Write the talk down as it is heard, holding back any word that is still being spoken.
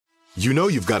You know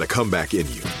you've got a comeback in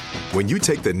you. When you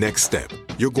take the next step,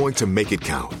 you're going to make it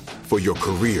count for your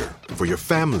career, for your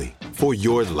family, for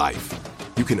your life.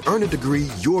 You can earn a degree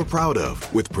you're proud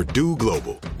of with Purdue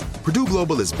Global. Purdue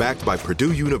Global is backed by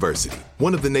Purdue University,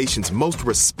 one of the nation's most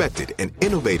respected and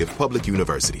innovative public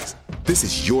universities. This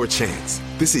is your chance.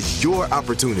 This is your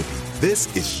opportunity.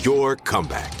 This is your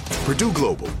comeback. Purdue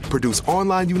Global, Purdue's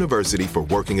online university for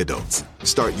working adults.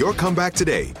 Start your comeback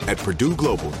today at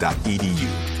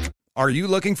purdueglobal.edu. Are you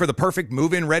looking for the perfect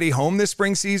move-in ready home this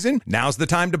spring season? Now's the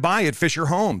time to buy at Fisher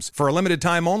Homes. For a limited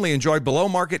time only, enjoy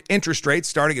below-market interest rates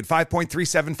starting at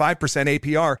 5.375%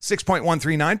 APR,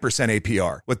 6.139%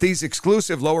 APR. With these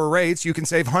exclusive lower rates, you can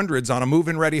save hundreds on a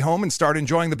move-in ready home and start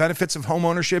enjoying the benefits of home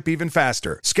ownership even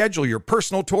faster. Schedule your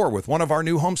personal tour with one of our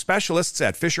new home specialists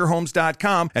at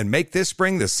FisherHomes.com and make this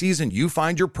spring the season you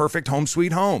find your perfect home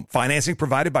sweet home. Financing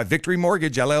provided by Victory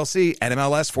Mortgage, LLC,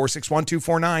 NMLS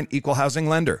 461249, Equal Housing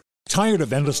Lender. Tired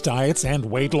of endless diets and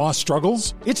weight loss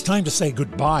struggles? It's time to say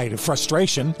goodbye to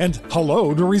frustration and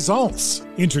hello to results.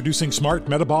 Introducing Smart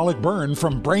Metabolic Burn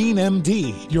from Brain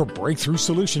MD, your breakthrough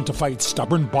solution to fight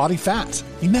stubborn body fat.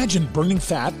 Imagine burning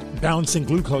fat, balancing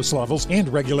glucose levels, and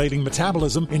regulating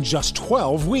metabolism in just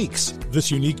 12 weeks.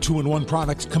 This unique 2-in-1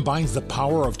 product combines the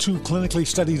power of 2 clinically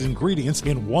studied ingredients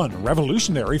in one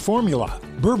revolutionary formula.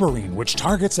 Berberine, which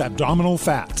targets abdominal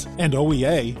fat, and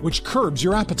OEA, which curbs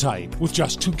your appetite. With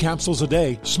just 2 capsules a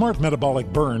day, Smart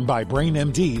Metabolic Burn by Brain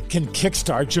MD can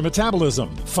kickstart your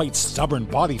metabolism, fight stubborn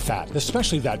body fat,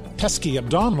 especially that pesky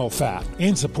abdominal fat,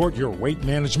 and support your weight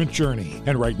management journey.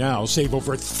 And right now, save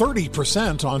over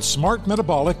 30% on Smart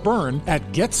Metabolic Burn at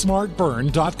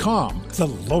GetSmartBurn.com. The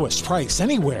lowest price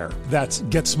anywhere. That's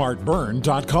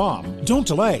GetSmartBurn.com. Don't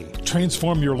delay.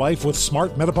 Transform your life with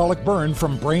Smart Metabolic Burn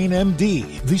from Brain MD.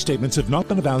 These statements have not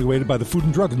been evaluated by the Food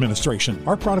and Drug Administration.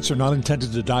 Our products are not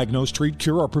intended to diagnose, treat,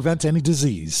 cure, or prevent any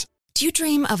disease. Do you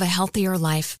dream of a healthier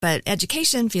life, but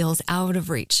education feels out of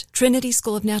reach? Trinity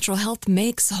School of Natural Health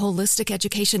makes holistic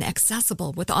education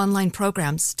accessible with online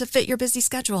programs to fit your busy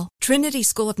schedule. Trinity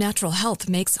School of Natural Health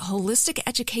makes holistic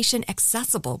education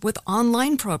accessible with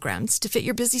online programs to fit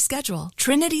your busy schedule.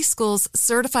 Trinity School's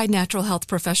Certified Natural Health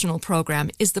Professional Program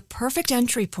is the perfect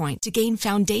entry point to gain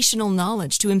foundational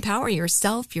knowledge to empower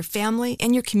yourself, your family,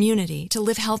 and your community to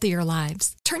live healthier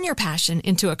lives. Turn your passion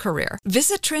into a career.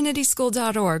 Visit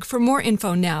trinityschool.org for more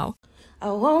info now.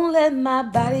 I won't let my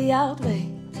body outweigh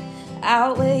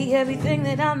everything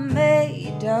that I'm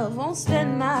made of. Won't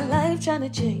spend my life trying to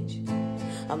change.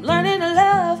 I'm learning to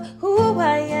love who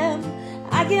I am.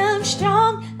 I am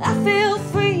strong, I feel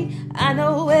free. I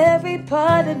know every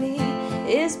part of me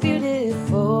is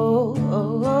beautiful.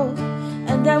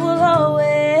 And I will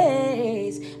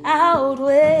always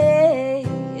outweigh.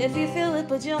 If you feel it,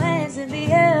 put your hands in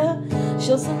the air.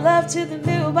 Show some love to the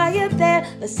mirror while you're there.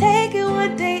 Let's take it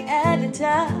one day at a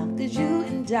time, 'cause you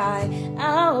and I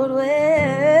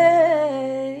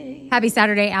outweigh. Happy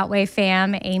Saturday, Outweigh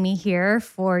fam. Amy here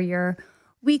for your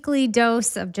weekly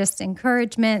dose of just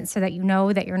encouragement so that you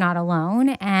know that you're not alone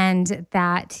and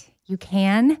that you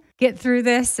can get through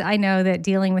this. I know that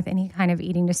dealing with any kind of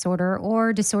eating disorder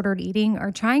or disordered eating, or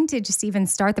trying to just even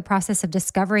start the process of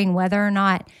discovering whether or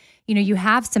not you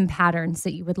have some patterns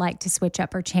that you would like to switch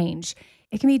up or change.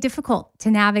 It can be difficult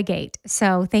to navigate.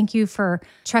 So thank you for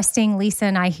trusting Lisa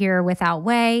and I here with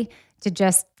Outweigh to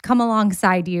just come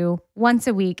alongside you once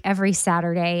a week, every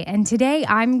Saturday. And today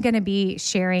I'm going to be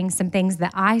sharing some things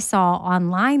that I saw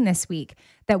online this week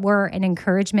that were an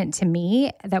encouragement to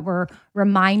me, that were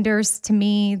reminders to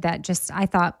me that just I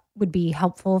thought would be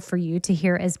helpful for you to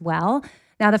hear as well.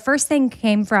 Now, the first thing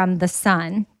came from The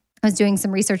Sun. I was doing some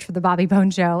research for the Bobby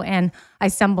Bones Show, and I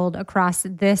stumbled across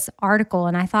this article,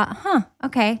 and I thought,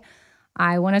 okay,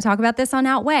 I want to talk about this on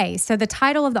Outweigh. So the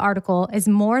title of the article is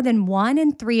 "More Than 1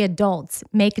 in 3 Adults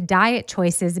Make Diet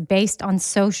Choices Based on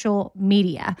Social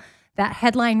Media." That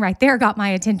headline right there got my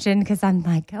attention because I'm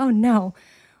like, oh no,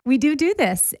 we do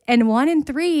this. And 1 in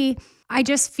 3, I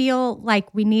just feel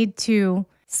like we need to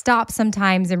stop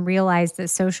sometimes and realize that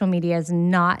social media is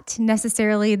not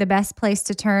necessarily the best place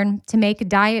to turn to make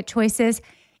diet choices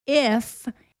if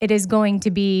it is going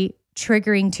to be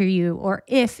triggering to you, or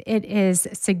if it is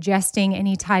suggesting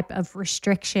any type of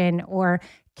restriction or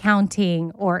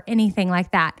counting or anything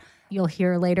like that. You'll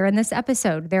hear later in this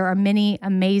episode, there are many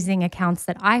amazing accounts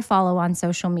that I follow on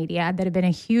social media that have been a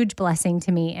huge blessing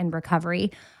to me in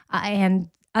recovery, and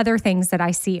other things that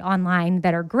I see online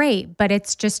that are great, but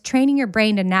it's just training your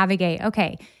brain to navigate,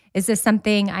 okay, Is this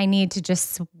something I need to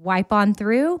just swipe on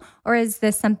through? Or is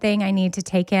this something I need to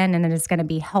take in and it is going to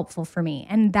be helpful for me?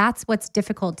 And that's what's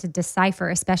difficult to decipher,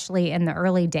 especially in the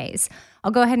early days.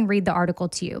 I'll go ahead and read the article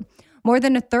to you. More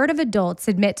than a third of adults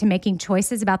admit to making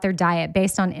choices about their diet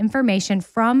based on information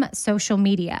from social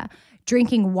media.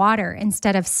 Drinking water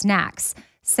instead of snacks,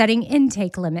 setting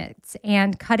intake limits,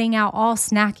 and cutting out all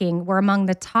snacking were among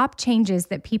the top changes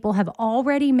that people have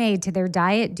already made to their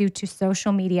diet due to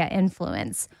social media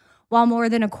influence. While more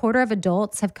than a quarter of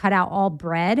adults have cut out all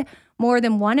bread, more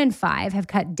than 1 in 5 have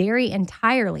cut dairy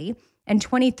entirely, and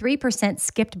 23%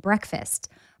 skipped breakfast.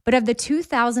 But of the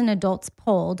 2,000 adults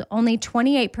polled, only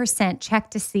 28%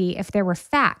 checked to see if there were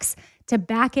facts to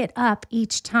back it up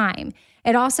each time.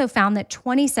 It also found that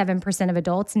 27% of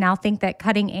adults now think that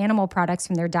cutting animal products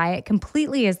from their diet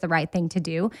completely is the right thing to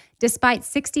do, despite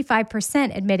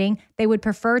 65% admitting they would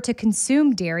prefer to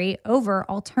consume dairy over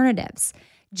alternatives.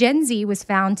 Gen Z was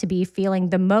found to be feeling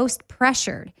the most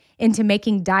pressured into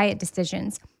making diet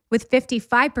decisions, with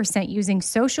 55% using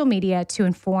social media to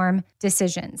inform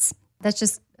decisions. That's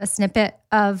just a snippet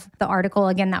of the article.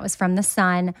 Again, that was from The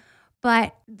Sun.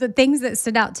 But the things that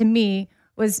stood out to me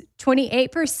was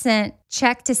 28%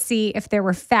 checked to see if there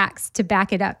were facts to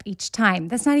back it up each time.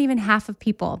 That's not even half of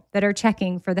people that are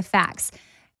checking for the facts.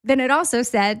 Then it also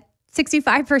said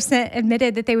 65%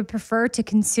 admitted that they would prefer to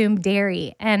consume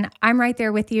dairy. And I'm right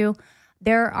there with you.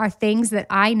 There are things that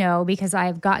I know because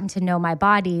I've gotten to know my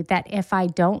body that if I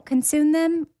don't consume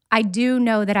them, I do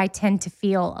know that I tend to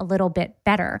feel a little bit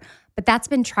better. But that's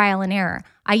been trial and error.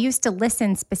 I used to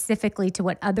listen specifically to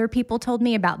what other people told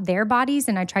me about their bodies,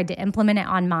 and I tried to implement it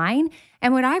on mine.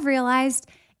 And what I've realized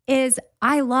is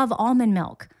I love almond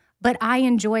milk, but I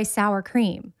enjoy sour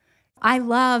cream. I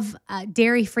love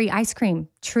dairy-free ice cream,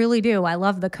 truly do. I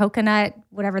love the coconut,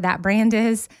 whatever that brand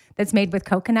is, that's made with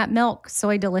coconut milk,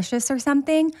 Soy Delicious or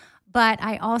something. But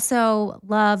I also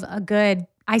love a good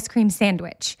ice cream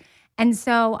sandwich. And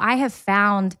so I have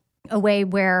found a way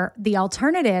where the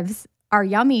alternatives are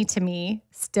yummy to me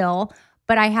still,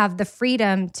 but I have the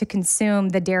freedom to consume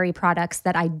the dairy products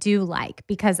that I do like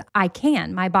because I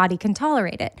can. My body can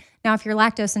tolerate it. Now, if you're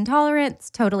lactose intolerant, it's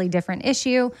a totally different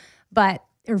issue. But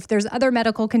if there's other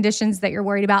medical conditions that you're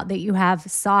worried about that you have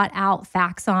sought out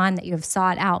facts on, that you have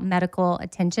sought out medical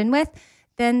attention with,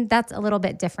 then that's a little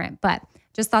bit different. But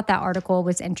just thought that article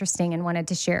was interesting and wanted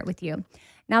to share it with you.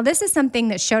 Now, this is something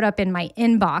that showed up in my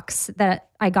inbox that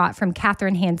I got from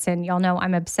Katherine Hansen. Y'all know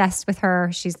I'm obsessed with her.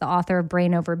 She's the author of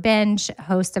Brain Over Binge,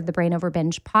 host of the Brain Over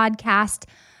Binge podcast,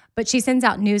 but she sends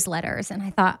out newsletters. And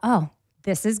I thought, oh,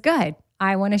 this is good.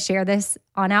 I want to share this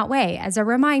on Outweigh as a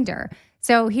reminder.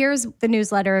 So here's the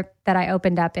newsletter that I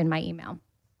opened up in my email.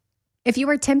 If you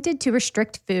are tempted to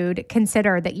restrict food,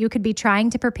 consider that you could be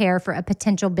trying to prepare for a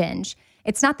potential binge.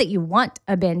 It's not that you want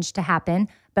a binge to happen,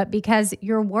 but because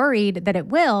you're worried that it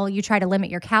will, you try to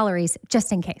limit your calories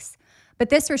just in case. But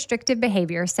this restrictive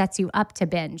behavior sets you up to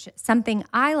binge. Something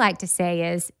I like to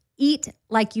say is eat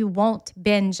like you won't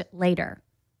binge later.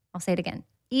 I'll say it again.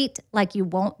 Eat like you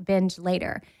won't binge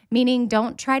later, meaning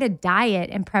don't try to diet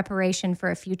in preparation for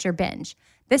a future binge.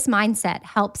 This mindset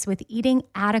helps with eating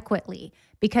adequately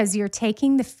because you're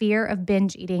taking the fear of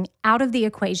binge eating out of the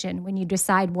equation when you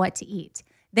decide what to eat.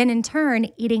 Then in turn,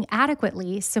 eating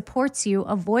adequately supports you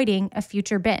avoiding a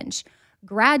future binge.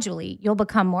 Gradually, you'll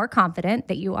become more confident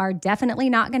that you are definitely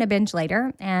not going to binge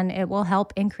later, and it will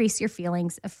help increase your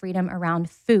feelings of freedom around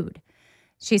food.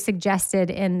 She suggested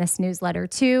in this newsletter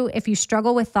too, if you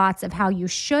struggle with thoughts of how you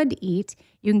should eat,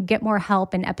 you can get more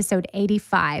help in episode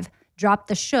 85, Drop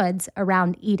the Shoulds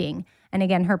Around Eating. And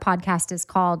again, her podcast is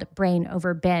called Brain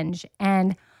Over Binge.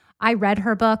 And I read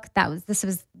her book. This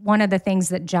was one of the things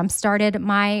that jump-started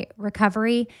my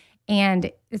recovery.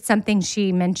 And it's something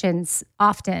she mentions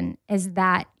often is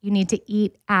that you need to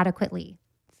eat adequately,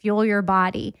 fuel your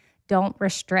body, don't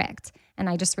restrict. And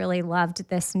I just really loved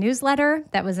this newsletter.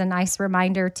 That was a nice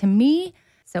reminder to me.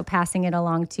 So passing it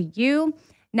along to you.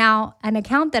 Now, an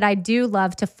account that I do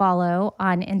love to follow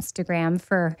on Instagram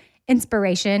for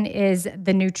inspiration is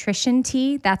The Nutrition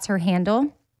Tea. That's her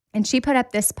handle. And she put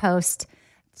up this post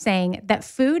saying that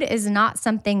food is not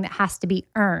something that has to be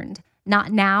earned,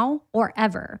 not now or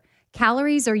ever.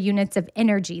 Calories are units of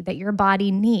energy that your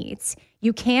body needs.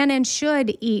 You can and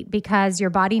should eat because your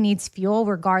body needs fuel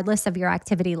regardless of your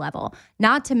activity level.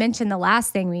 Not to mention the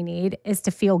last thing we need is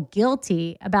to feel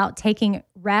guilty about taking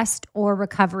rest or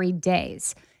recovery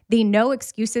days. The no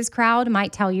excuses crowd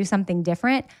might tell you something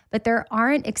different, but there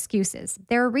aren't excuses.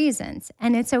 There are reasons,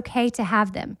 and it's okay to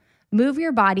have them. Move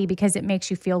your body because it makes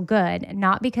you feel good,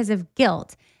 not because of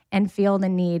guilt and feel the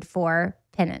need for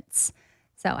penance.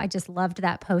 So I just loved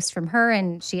that post from her,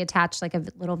 and she attached like a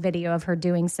little video of her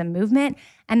doing some movement.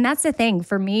 And that's the thing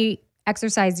for me.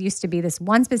 Exercise used to be this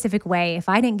one specific way. If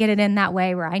I didn't get it in that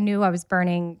way where I knew I was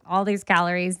burning all these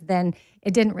calories, then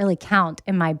it didn't really count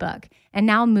in my book. And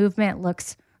now movement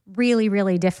looks really,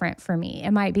 really different for me.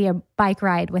 It might be a bike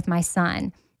ride with my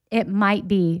son. It might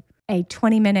be a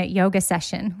 20-minute yoga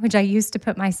session, which I used to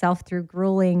put myself through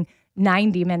grueling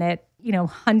 90-minute,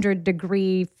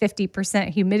 100-degree, 50%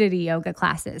 humidity yoga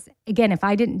classes. Again, if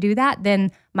I didn't do that,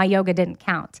 then my yoga didn't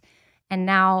count. And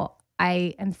now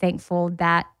I am thankful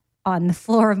that on the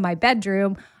floor of my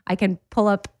bedroom, I can pull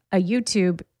up a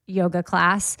YouTube yoga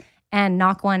class and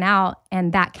knock one out,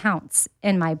 and that counts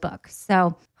in my book.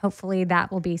 So hopefully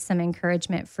that will be some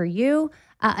encouragement for you.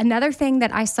 Another thing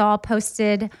that I saw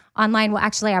posted online, well,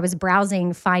 actually, I was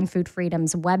browsing Find Food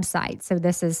Freedom's website. So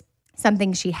this is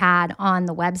something she had on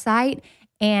the website,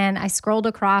 and I scrolled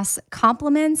across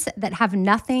compliments that have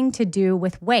nothing to do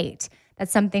with weight.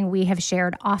 That's something we have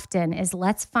shared often is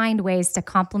let's find ways to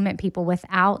compliment people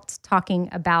without talking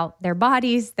about their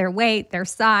bodies, their weight, their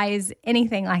size,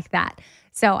 anything like that.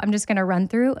 So I'm just going to run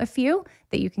through a few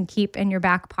that you can keep in your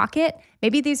back pocket.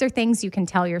 Maybe these are things you can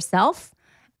tell yourself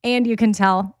and you can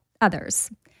tell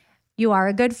others. You are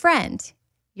a good friend.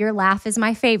 Your laugh is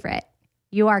my favorite.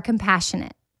 You are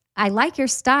compassionate. I like your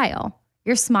style.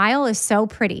 Your smile is so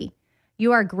pretty.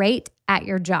 You are great at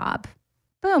your job.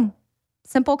 Boom.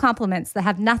 Simple compliments that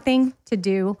have nothing to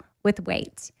do with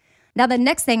weight. Now, the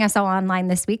next thing I saw online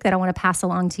this week that I want to pass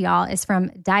along to y'all is from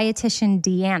dietitian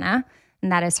Deanna,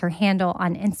 and that is her handle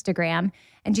on Instagram.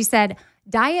 And she said,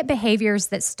 diet behaviors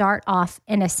that start off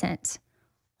innocent,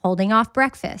 holding off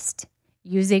breakfast,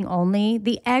 using only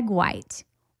the egg white,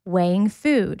 weighing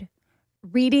food,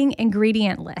 reading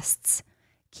ingredient lists,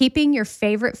 keeping your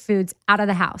favorite foods out of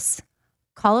the house,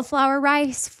 cauliflower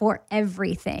rice for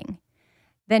everything.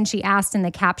 Then she asked in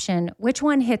the caption, which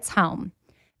one hits home?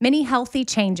 Many healthy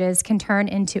changes can turn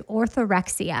into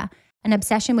orthorexia, an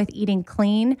obsession with eating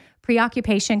clean,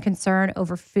 preoccupation, concern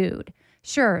over food.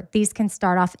 Sure, these can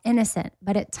start off innocent,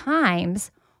 but at times,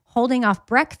 holding off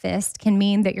breakfast can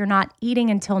mean that you're not eating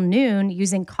until noon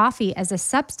using coffee as a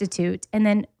substitute and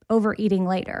then overeating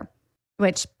later,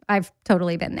 which I've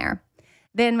totally been there.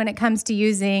 Then when it comes to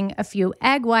using a few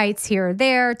egg whites here or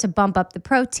there to bump up the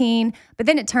protein, but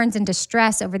then it turns into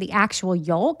stress over the actual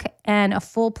yolk and a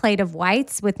full plate of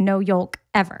whites with no yolk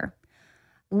ever.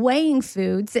 Weighing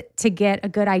foods to get a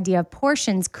good idea of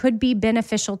portions could be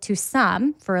beneficial to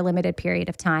some for a limited period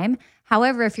of time.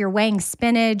 However, if you're weighing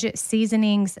spinach,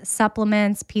 seasonings,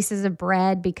 supplements, pieces of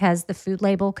bread because the food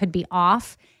label could be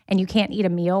off and you can't eat a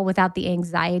meal without the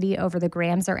anxiety over the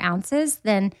grams or ounces,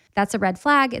 then that's a red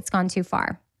flag. It's gone too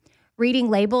far. Reading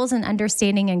labels and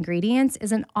understanding ingredients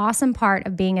is an awesome part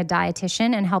of being a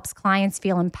dietitian and helps clients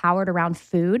feel empowered around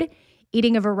food.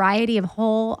 Eating a variety of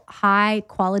whole,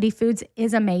 high-quality foods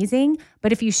is amazing,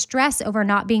 but if you stress over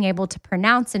not being able to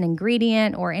pronounce an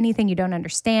ingredient or anything you don't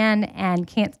understand and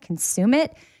can't consume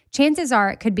it, chances are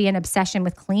it could be an obsession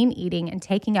with clean eating and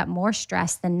taking up more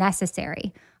stress than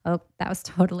necessary. Oh, that was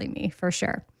totally me for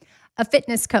sure. A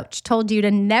fitness coach told you to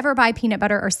never buy peanut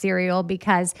butter or cereal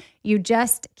because you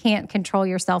just can't control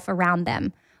yourself around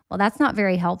them. Well, that's not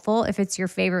very helpful if it's your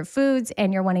favorite foods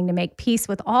and you're wanting to make peace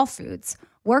with all foods.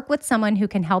 Work with someone who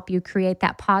can help you create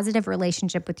that positive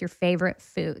relationship with your favorite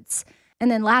foods.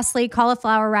 And then lastly,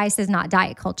 cauliflower rice is not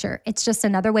diet culture. It's just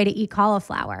another way to eat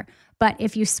cauliflower. But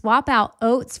if you swap out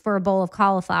oats for a bowl of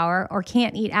cauliflower or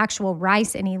can't eat actual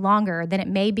rice any longer, then it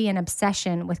may be an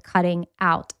obsession with cutting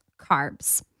out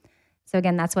carbs. So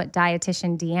again, that's what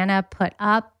dietitian Deanna put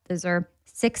up. Those are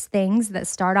 6 things that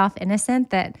start off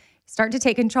innocent that start to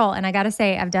take control. And I got to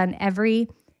say, I've done every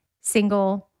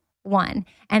single one.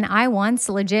 And I once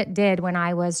legit did when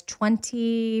I was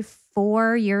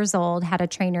 24 years old, had a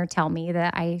trainer tell me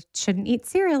that I shouldn't eat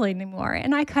cereal anymore.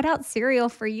 And I cut out cereal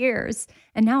for years.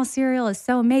 And now cereal is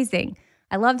so amazing.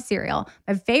 I love cereal.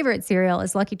 My favorite cereal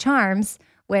is Lucky Charms,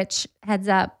 which, heads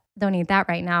up, don't eat that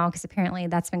right now because apparently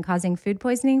that's been causing food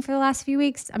poisoning for the last few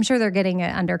weeks. I'm sure they're getting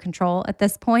it under control at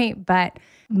this point, but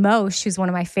Mosh, who's one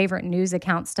of my favorite news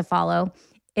accounts to follow,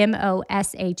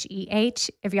 Mosheh.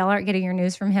 If y'all aren't getting your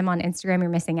news from him on Instagram, you're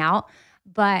missing out.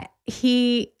 But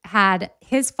he had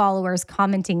his followers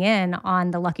commenting in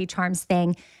on the Lucky Charms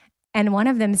thing. And one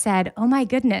of them said, oh my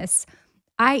goodness,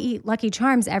 I eat Lucky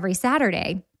Charms every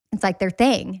Saturday. It's like their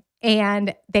thing.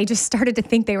 And they just started to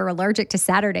think they were allergic to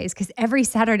Saturdays because every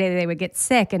Saturday they would get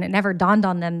sick, and it never dawned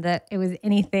on them that it was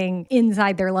anything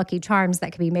inside their Lucky Charms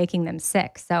that could be making them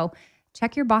sick. So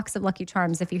check your box of Lucky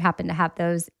Charms if you happen to have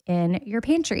those in your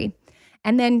pantry.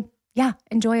 And then yeah,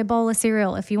 enjoy a bowl of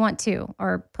cereal if you want to,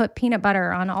 or put peanut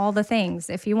butter on all the things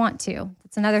if you want to.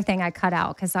 It's another thing I cut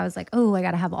out because I was like, oh, I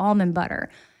got to have almond butter.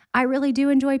 I really do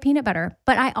enjoy peanut butter.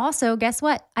 But I also, guess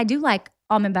what? I do like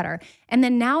almond butter. And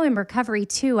then now in recovery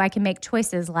too, I can make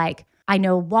choices like I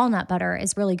know walnut butter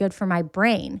is really good for my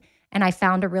brain. And I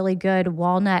found a really good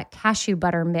walnut cashew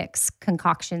butter mix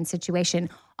concoction situation.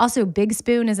 Also, Big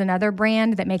Spoon is another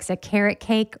brand that makes a carrot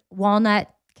cake walnut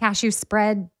cashew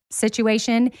spread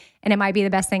situation. And it might be the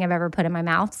best thing I've ever put in my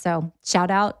mouth. So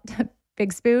shout out to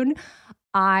Big Spoon.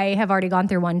 I have already gone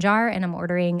through one jar and I'm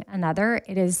ordering another.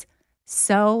 It is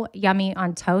so yummy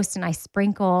on toast, and I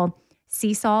sprinkle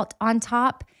sea salt on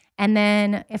top. And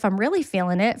then if I'm really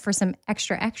feeling it for some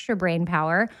extra brain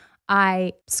power,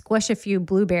 I squish a few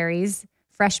blueberries,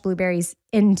 fresh blueberries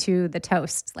into the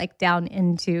toast, like down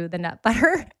into the nut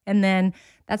butter. And then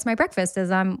that's my breakfast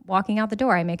as I'm walking out the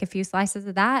door. I make a few slices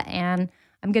of that and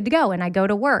I'm good to go. And I go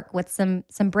to work with some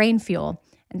brain fuel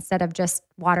instead of just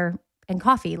water and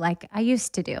coffee like I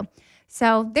used to do.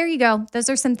 So there you go. Those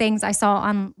are some things I saw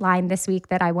online this week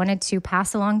that I wanted to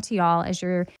pass along to y'all as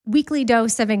your weekly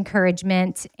dose of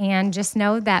encouragement. And just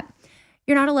know that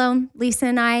you're not alone. Lisa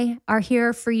and I are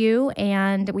here for you,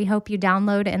 and we hope you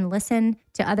download and listen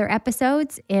to other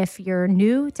episodes if you're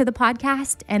new to the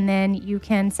podcast. And then you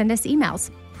can send us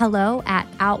emails,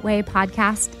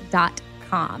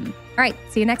 hello@outwaypodcast.com. All right.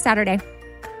 See you next Saturday.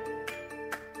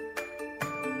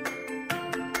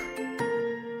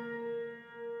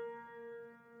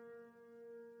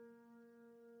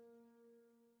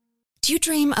 Do you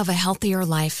dream of a healthier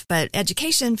life, but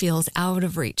education feels out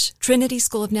of reach? Trinity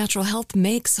School of Natural Health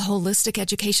makes holistic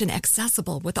education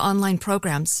accessible with online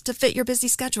programs to fit your busy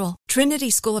schedule. Trinity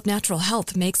School of Natural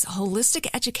Health makes holistic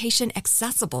education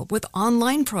accessible with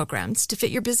online programs to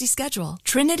fit your busy schedule.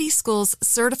 Trinity School's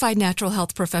Certified Natural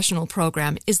Health Professional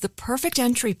Program is the perfect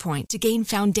entry point to gain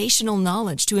foundational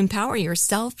knowledge to empower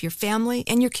yourself, your family,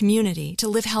 and your community to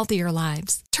live healthier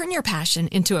lives. Turn your passion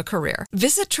into a career.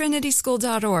 Visit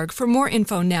trinityschool.org for more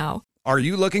info now. Are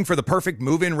you looking for the perfect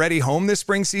move-in ready home this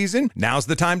spring season? Now's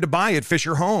the time to buy at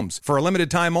Fisher Homes. For a limited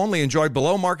time only, enjoy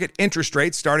below-market interest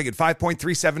rates starting at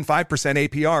 5.375%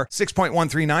 APR,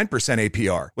 6.139%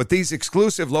 APR. With these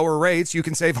exclusive lower rates, you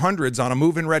can save hundreds on a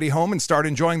move-in ready home and start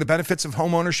enjoying the benefits of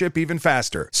home ownership even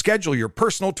faster. Schedule your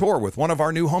personal tour with one of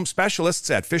our new home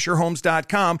specialists at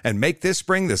FisherHomes.com and make this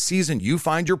spring the season you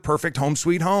find your perfect home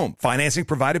sweet home. Financing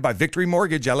provided by Victory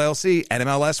Mortgage, LLC,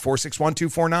 NMLS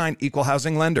 461249, Equal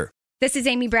Housing Lender. This is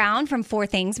Amy Brown from 4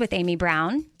 Things with Amy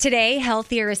Brown. Today,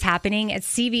 healthier is happening at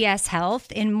CVS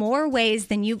Health in more ways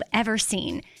than you've ever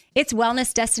seen. It's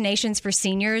wellness destinations for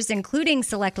seniors, including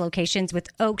select locations with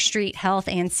Oak Street Health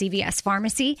and CVS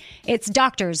Pharmacy. It's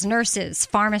doctors, nurses,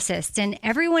 pharmacists, and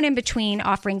everyone in between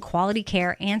offering quality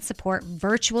care and support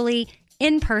virtually,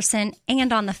 in person,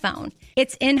 and on the phone.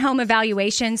 It's in-home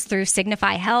evaluations through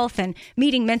Signify Health and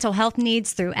meeting mental health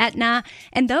needs through Aetna.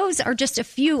 And those are just a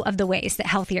few of the ways that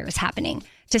healthier is happening.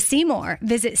 To see more,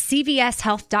 visit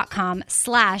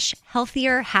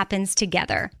cvshealth.com/healthier happens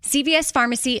together. CVS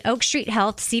Pharmacy, Oak Street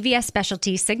Health, CVS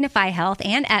Specialty, Signify Health,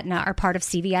 and Aetna are part of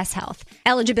CVS Health.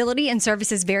 Eligibility and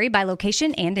services vary by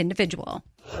location and individual.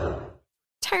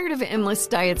 Tired of endless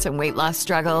diets and weight loss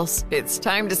struggles? It's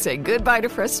time to say goodbye to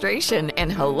frustration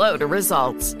and hello to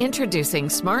results. Introducing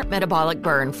Smart Metabolic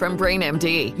Burn from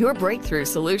BrainMD, your breakthrough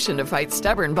solution to fight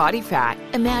stubborn body fat.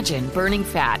 Imagine burning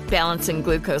fat, balancing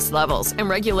glucose levels, and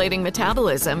regulating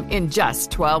metabolism in just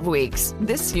 12 weeks.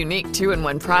 This unique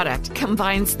 2-in-1 product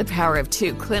combines the power of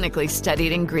 2 clinically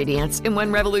studied ingredients in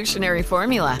one revolutionary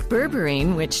formula.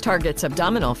 Berberine, which targets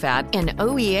abdominal fat, and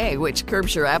OEA, which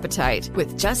curbs your appetite.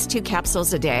 With just 2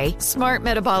 capsules a day, Smart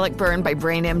Metabolic Burn by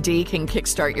BrainMD can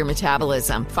kickstart your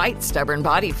metabolism, fight stubborn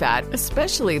body fat,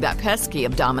 especially that pesky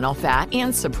abdominal fat,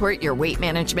 and support your weight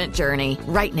management journey.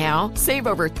 Right now, save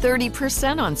over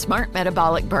 30% on Smart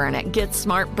Metabolic Burn at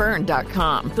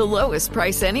GetSmartBurn.com. The lowest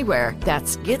price anywhere.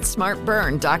 That's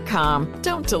GetSmartBurn.com.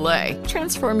 Don't delay.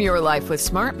 Transform your life with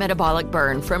Smart Metabolic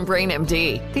Burn from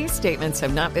BrainMD. These statements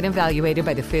have not been evaluated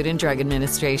by the Food and Drug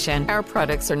Administration. Our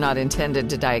products are not intended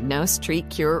to diagnose, treat,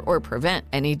 cure, or prevent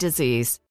any disease.